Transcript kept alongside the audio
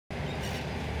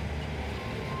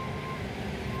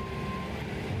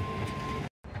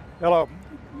Hello,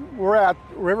 we're at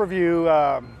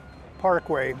RiverView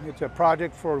Parkway. It's a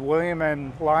project for William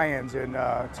and Lyons in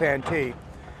Santee.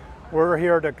 We're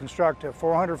here to construct a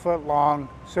 400-foot long,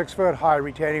 6-foot high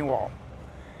retaining wall.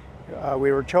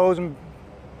 We were chosen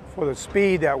for the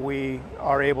speed that we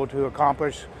are able to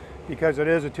accomplish because it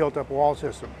is a tilt-up wall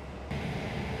system.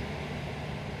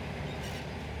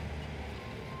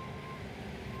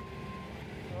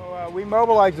 So, we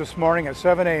mobilized this morning at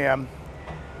 7 a.m.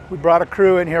 We brought a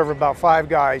crew in here of about 5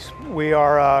 guys. We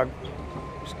are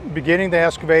beginning the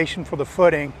excavation for the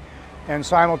footing and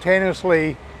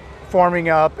simultaneously forming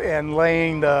up and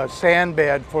laying the sand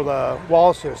bed for the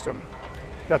wall system.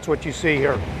 That's what you see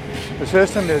here. The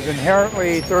system is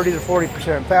inherently 30 to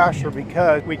 40% faster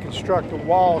because we construct the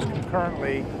walls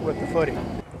concurrently with the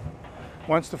footing.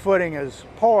 Once the footing is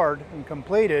poured and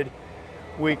completed,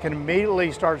 we can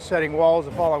immediately start setting walls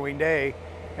the following day,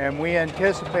 and we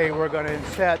anticipate we're going to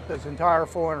set this entire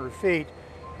 400 feet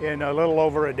in a little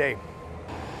over a day.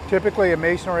 Typically, a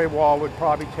masonry wall would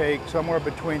probably take somewhere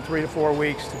between 3 to 4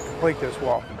 weeks to complete this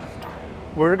wall.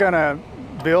 We're going to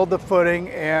build the footing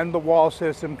and the wall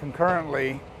system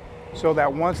concurrently so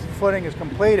that once the footing is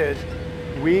completed,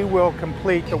 we will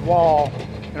complete the wall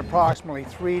in approximately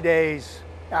 3 days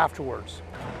afterwards.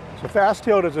 So Fast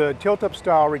Tilt is a tilt-up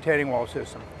style retaining wall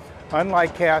system.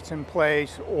 Unlike cast in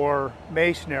place or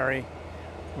masonry,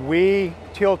 we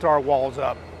tilt our walls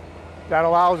up. That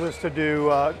allows us to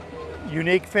do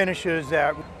unique finishes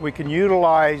that we can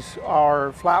utilize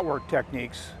our flatwork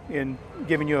techniques in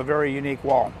giving you a very unique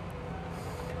wall.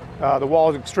 The wall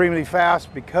is extremely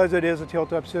fast because it is a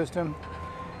tilt-up system,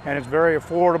 and it's very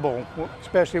affordable,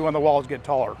 especially when the walls get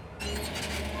taller.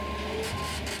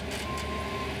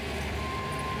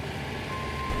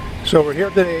 So we're here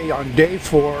today on day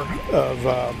 4 of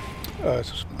a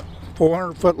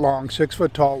 400-foot long,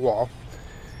 6-foot tall wall.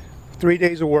 3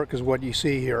 days of work is what you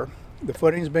see here. The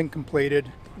footing's been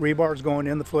completed. Rebar is going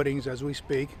in the footings as we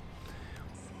speak.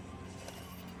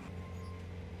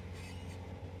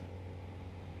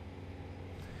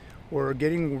 We're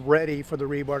getting ready for the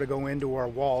rebar to go into our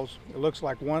walls. It looks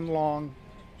like one long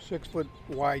 6-foot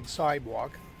wide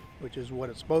sidewalk, which is what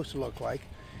it's supposed to look like.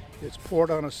 It's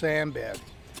poured on a sand bed.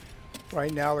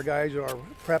 Right now the guys are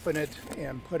prepping it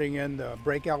and putting in the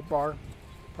breakout bar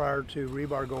prior to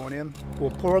rebar going in.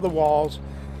 We'll pour the walls,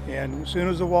 and as soon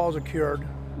as the walls are cured,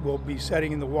 we'll be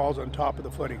setting the walls on top of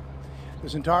the footing.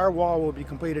 This entire wall will be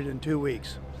completed in 2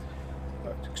 weeks.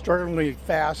 It's extremely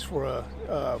fast for a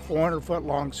 400-foot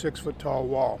long, 6-foot tall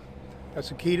wall. That's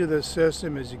the key to this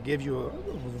system, is it gives you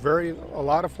a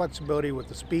lot of flexibility with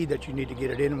the speed that you need to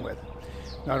get it in with.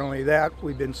 Not only that,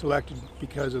 we've been selected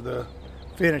because of the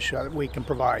finish that we can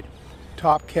provide.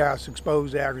 Top cast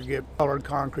exposed aggregate colored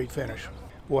concrete finish.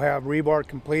 We'll have rebar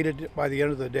completed by the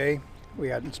end of the day. We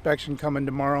had inspection coming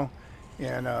tomorrow,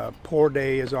 and pour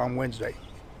day is on Wednesday.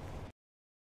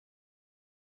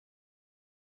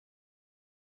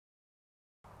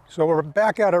 So we're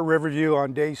back out at RiverView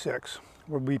on day 6.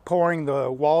 We'll be pouring the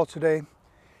wall today.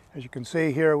 As you can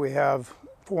see here, we have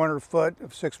 400 foot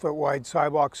of 6-foot wide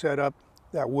sidewalk set up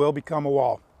that will become a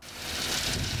wall.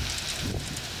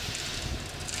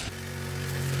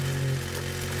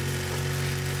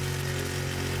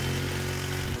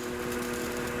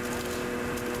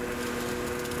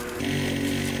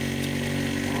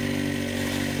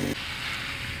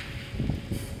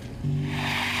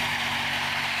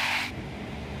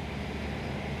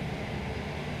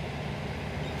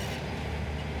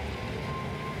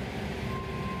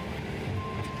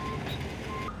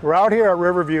 We're out here at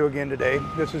RiverView again today.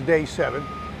 This is day 7.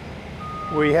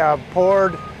 We have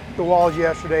poured the walls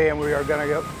yesterday, and we are going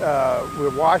to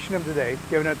we're washing them today,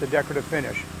 giving it the decorative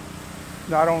finish.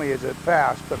 Not only is it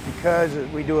fast, but because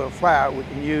we do it flat, we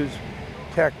can use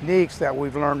techniques that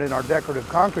we've learned in our decorative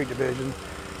concrete division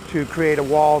to create a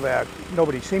wall that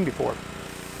nobody's seen before.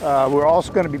 We're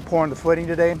also going to be pouring the footing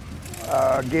today.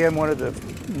 Again, one of the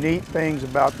neat things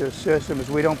about this system is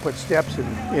we don't put steps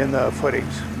in the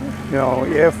footings. You know,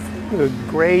 if the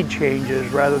grade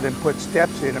changes, rather than put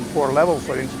steps in and pour level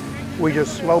footings, we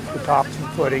just slope the tops of the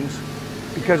footings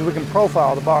because we can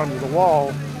profile the bottom of the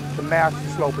wall to match the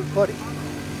slope of the footing.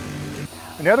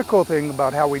 Another cool thing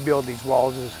about how we build these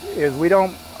walls is we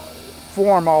don't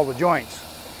form all the joints.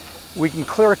 We can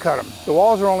clear cut them. The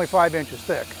walls are only 5 inches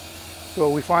thick, so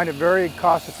we find it very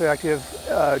cost effective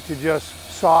to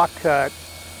just saw cut,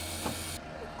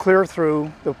 clear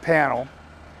through the panel.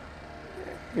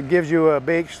 It gives you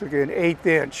basically an 1/8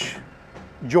 inch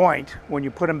joint when you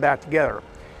put them back together.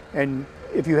 And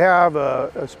if you have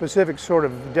a specific sort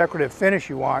of decorative finish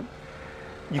you want,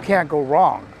 you can't go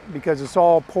wrong because it's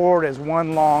all poured as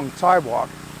one long sidewalk.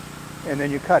 and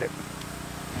then you cut it.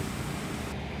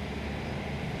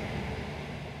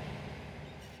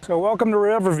 So welcome to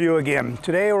RiverView again.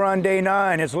 Today we're on day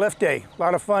 9. It's lift day. A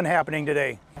lot of fun happening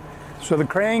today. So the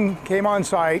crane came on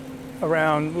site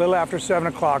around a little after 7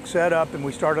 o'clock, set up, and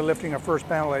we started lifting our first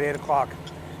panel at 8 o'clock.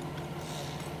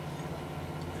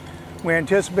 We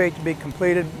anticipate to be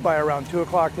completed by around 2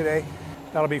 o'clock today.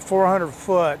 That'll be 400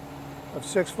 foot of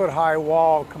 6 foot high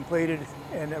wall completed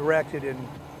and erected in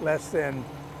less than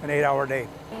an 8-hour day.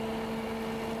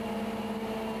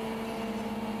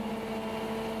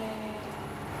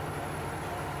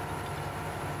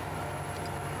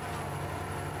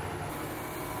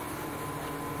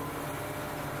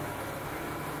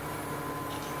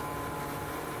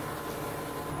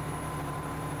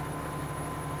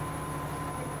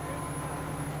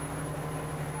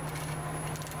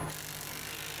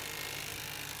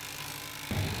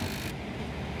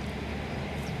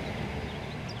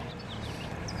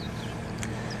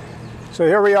 So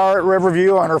here we are at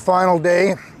RiverView on our final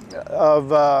day of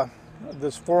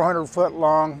this 400 foot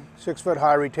long, 6 foot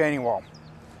high retaining wall.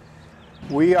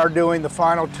 We are doing the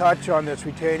final touch on this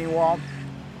retaining wall.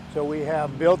 So we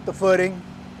have built the footing,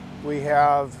 we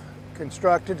have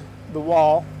constructed the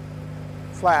wall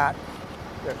flat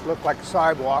that looked like a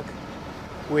sidewalk.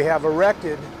 We have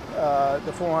erected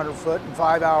the 400 foot in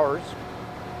 5 hours.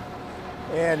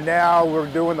 And now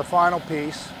we're doing the final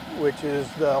piece, which is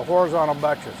the horizontal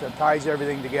buttress that ties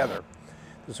everything together.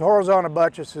 This horizontal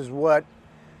buttress is what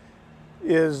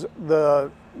is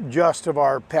the gist of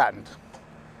our patent.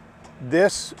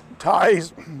 This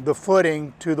ties the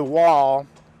footing to the wall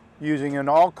using an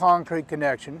all concrete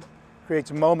connection,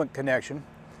 creates a moment connection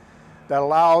that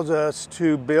allows us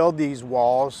to build these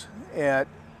walls that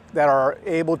are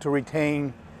able to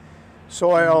retain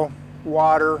soil,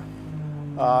 water,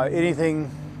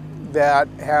 anything that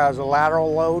has a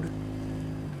lateral load.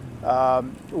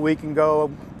 We can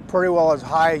go pretty well as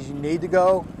high as you need to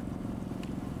go.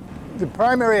 The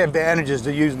primary advantages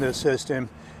to using this system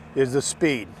is the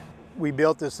speed. We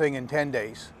built this thing in 10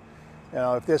 days. You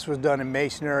know, if this was done in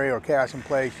masonry or cast in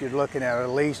place, you're looking at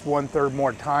least 1/3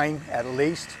 more time, at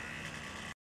least.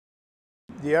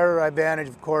 The other advantage,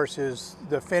 of course, is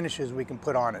the finishes we can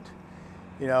put on it.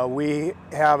 You know, we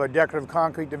have a decorative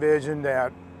concrete division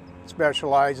that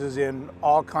specializes in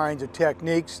all kinds of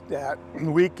techniques that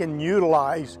we can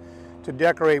utilize to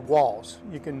decorate walls.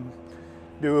 You can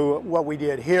do what we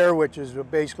did here, which is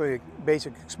basically a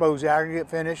basic exposed aggregate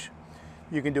finish.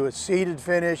 You can do a seated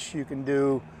finish, you can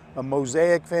do a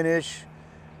mosaic finish,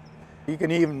 you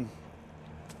can even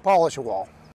polish a wall.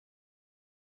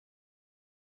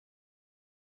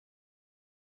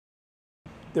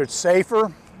 They're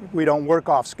safer. We don't work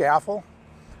off scaffold.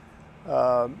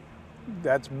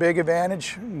 That's a big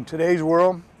advantage in today's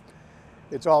world.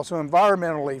 It's also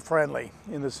environmentally friendly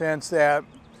in the sense that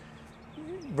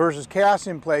versus cast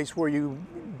in place, where you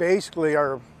basically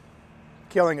are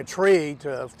killing a tree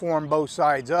to form both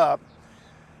sides up,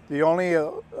 the only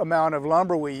amount of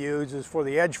lumber we use is for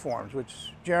the edge forms,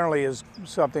 which generally is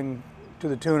something to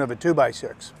the tune of a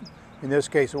 2x6. In this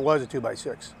case, it was a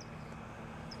 2x6.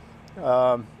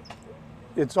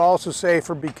 It's also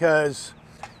safer because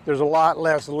there's a lot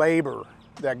less labor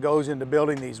that goes into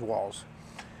building these walls.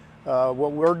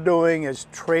 What we're doing is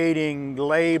trading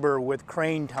labor with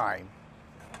crane time.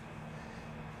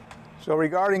 So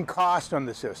regarding cost on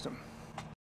the system,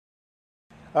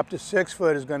 up to 6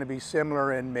 foot is going to be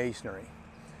similar in masonry.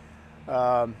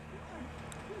 Above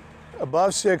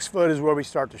 6 foot is where we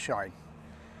start to shine.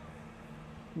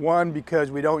 One, because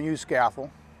we don't use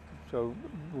scaffold, so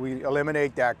we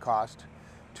eliminate that cost.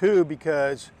 Two,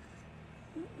 because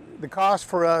the cost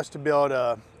for us to build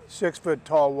a 6 foot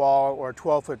tall wall or a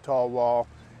 12 foot tall wall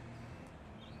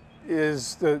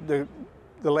is the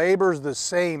labor is the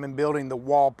same in building the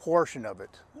wall portion of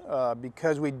it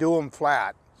because we do them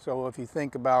flat. So if you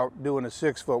think about doing a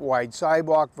 6 foot wide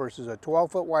sidewalk versus a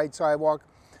 12 foot wide sidewalk,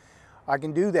 I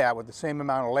can do that with the same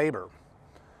amount of labor.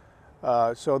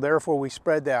 So therefore we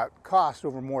spread that cost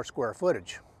over more square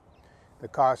footage. The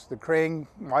cost of the crane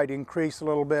might increase a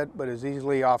little bit, but is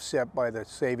easily offset by the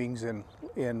savings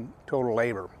in total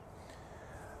labor.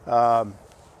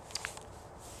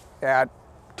 At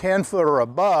 10 foot or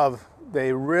above,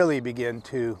 they really begin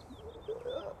to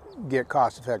get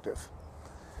cost effective.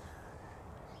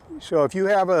 So if you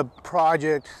have a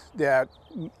project that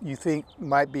you think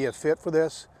might be a fit for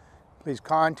this, please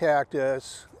contact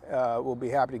us. We'll be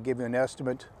happy to give you an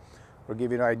estimate or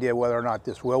give you an idea whether or not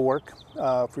this will work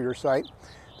for your site.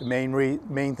 The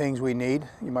main things we need,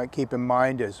 you might keep in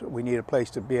mind, is we need a place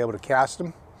to be able to cast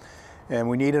them, and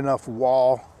we need enough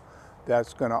wall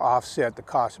that's going to offset the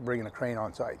cost of bringing a crane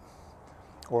on site.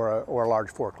 or a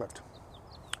large forklift.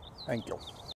 Thank you.